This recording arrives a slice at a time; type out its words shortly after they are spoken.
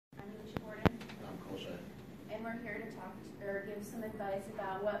we're here to talk or give some advice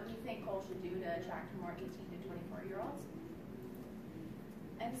about what we think Kohl should do to attract more 18 to 24-year-olds.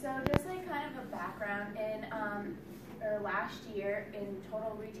 And so just like kind of a background, in last year in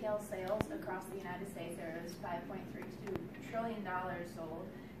total retail sales across the United States, there was $5.32 trillion sold,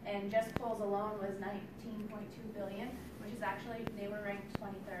 and just Kohl's alone was $19.2 billion, which is actually, they were ranked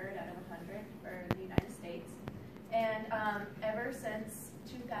 23rd out of 100 for the United States. And ever since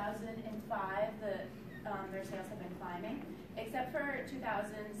 2005, their sales have been climbing, except for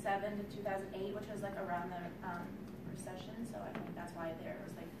 2007 to 2008, which was like around the recession, so I think that's why there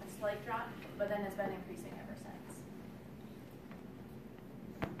was like a slight drop, but then it's been increasing ever since.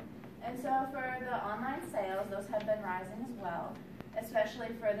 And so for the online sales, those have been rising as well, especially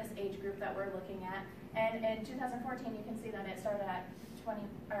for this age group that we're looking at. And in 2014, you can see that it started at 71%,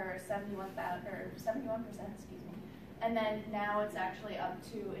 excuse me. And then now it's actually up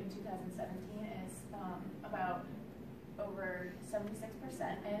to, in 2017, is about over 76%.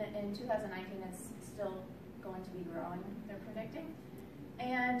 And in 2019, it's still going to be growing, they're predicting.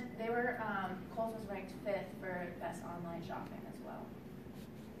 And they were, Kohl's was ranked 5th for best online shopping as well.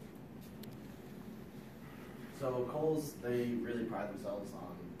 So Kohl's, they really pride themselves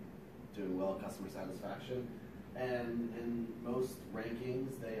on doing well customer satisfaction. And in most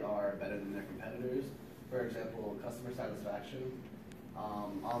rankings, they are better than their competitors. For example, customer satisfaction,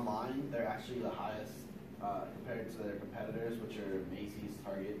 online, they're actually the highest compared to their competitors, which are Macy's,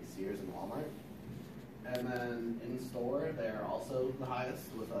 Target, Sears, and Walmart. And then in store, they're also the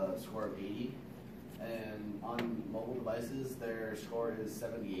highest with a score of 80. And on mobile devices, their score is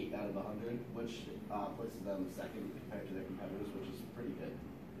 78 out of 100, which places them second compared to their competitors, which is pretty good.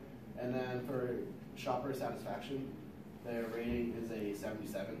 And then for shopper satisfaction, their rating is a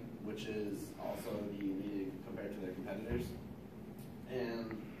 77, which is also the leading compared to their competitors.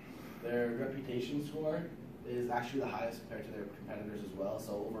 And their reputation score is actually the highest compared to their competitors as well.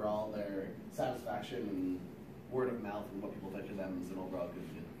 So overall, their satisfaction and word of mouth and what people think of them is an overall good.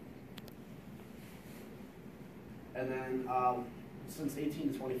 And then since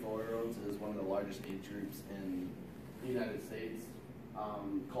 18 to 24-year-olds is one of the largest age groups in the United States,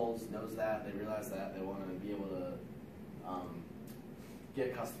 Kohl's knows that. They realize that. They want to be able to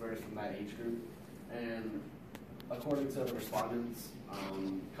get customers from that age group. And according to the respondents,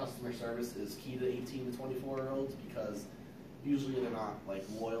 customer service is key to 18 to 24-year-olds because usually they're not like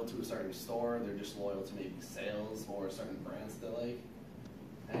loyal to a certain store. They're just loyal to maybe sales or certain brands they like.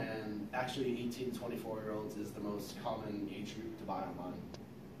 And actually 18 to 24-year-olds is the most common age group to buy online.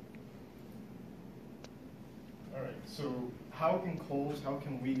 All right, so how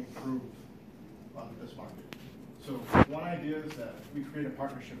can we improve on this market? So one idea is that we create a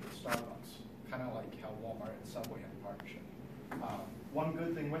partnership with Starbucks, kind of like how Walmart and Subway have a partnership. One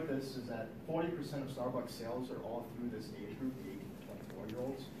good thing with this is that 40% of Starbucks sales are all through this age group, the 18 to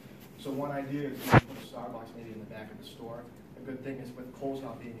 24-year-olds. So one idea is to put a Starbucks maybe in the back of the store. A good thing is with Kohl's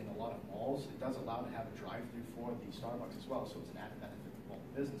not being in a lot of malls, it does allow to have a drive-through for the Starbucks as well, so it's an added benefit for both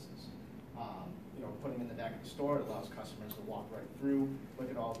businesses. Putting in the back of the store, it allows customers to walk right through,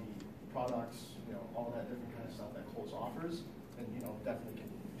 look at all the products, all that different kind of stuff that Kohl's offers, and definitely can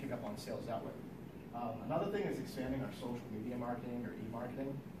pick up on sales that way. Another thing is expanding our social media marketing or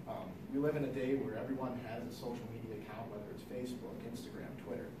e-marketing. We live in a day where everyone has a social media account, whether it's Facebook, Instagram,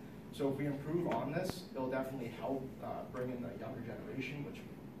 Twitter. So if we improve on this, it'll definitely help bring in the younger generation, which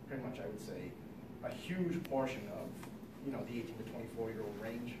pretty much I would say a huge portion of the 18 to 24-year-old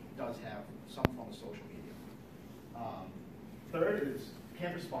range does have some form of social media. Third is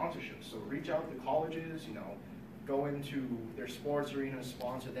campus sponsorships. So reach out to colleges, go into their sports arenas,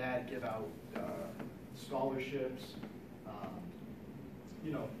 sponsor that, give out scholarships.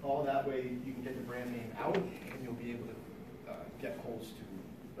 All that way you can get the brand name out, and you'll be able to get Kohl's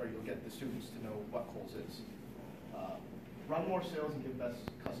or you'll get the students to know what Kohl's is. Run more sales and give best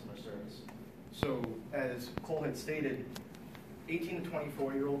customer service. So as Kohl had stated, 18 to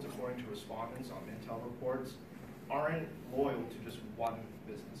 24-year-olds, according to respondents on Mintel reports, aren't loyal to just one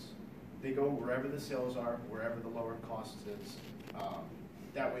business. They go wherever the sales are, wherever the lower cost is.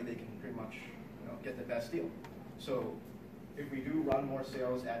 That way they can pretty much get the best deal. So if we do run more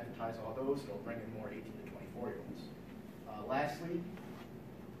sales, advertise all those, it'll bring in more 18 to 24-year-olds. Lastly,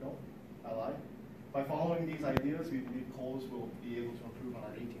 no, I lied. By following these ideas, we believe Kohl's will be able to improve on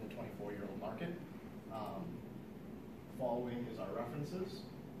our 18 to 24-year-old market. Following is our references.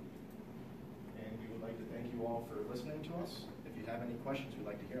 And we would like to thank you all for listening to us. If you have any questions, we'd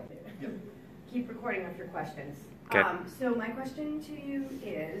like to hear them. Yep. Keep recording with your questions. Okay. So my question to you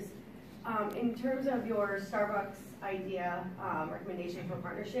is, in terms of your Starbucks idea, recommendation for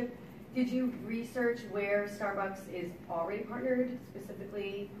partnership, Did you research where Starbucks is already partnered,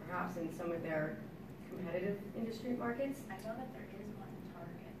 specifically perhaps in some of their competitive industry markets? I know that there is one in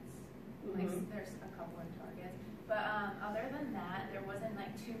Targets. Mhm. Like, there's a couple in Targets. But other than that, there wasn't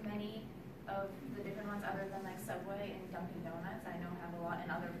like too many of the different ones other than like Subway and Dunkin' Donuts. I know have a lot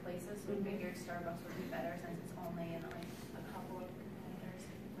in other places, so we figured Starbucks would be better since it's only in like a couple of competitors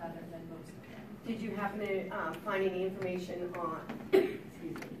rather than most of them. Did you happen to find any information on,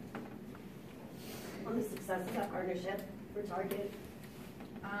 excuse me, on the success of that partnership for Target?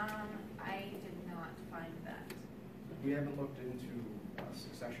 I did not find that. We haven't looked into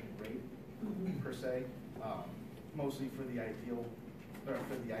succession rate per se, mostly for the ideal, or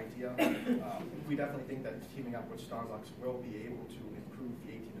for the idea. We definitely think that teaming up with Starbucks will be able to improve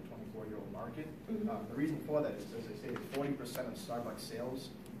the 18 to 24-year-old market. The reason for that is, as I say, 40% of Starbucks sales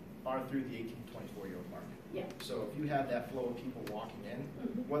are through the 18 to 24-year-old market. Yeah. So if you have that flow of people walking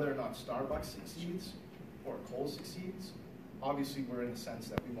in, whether or not Starbucks succeeds or Kohl succeeds, obviously we're in the sense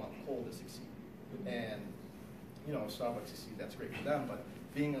that we want Kohl to succeed. And, you know, if Starbucks succeeds, that's great for them, but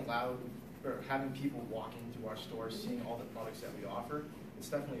being allowed, or having people walking to our stores, seeing all the products that we offer, it's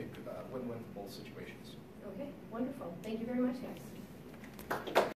definitely a win-win for both situations. Okay, wonderful. Thank you very much, guys.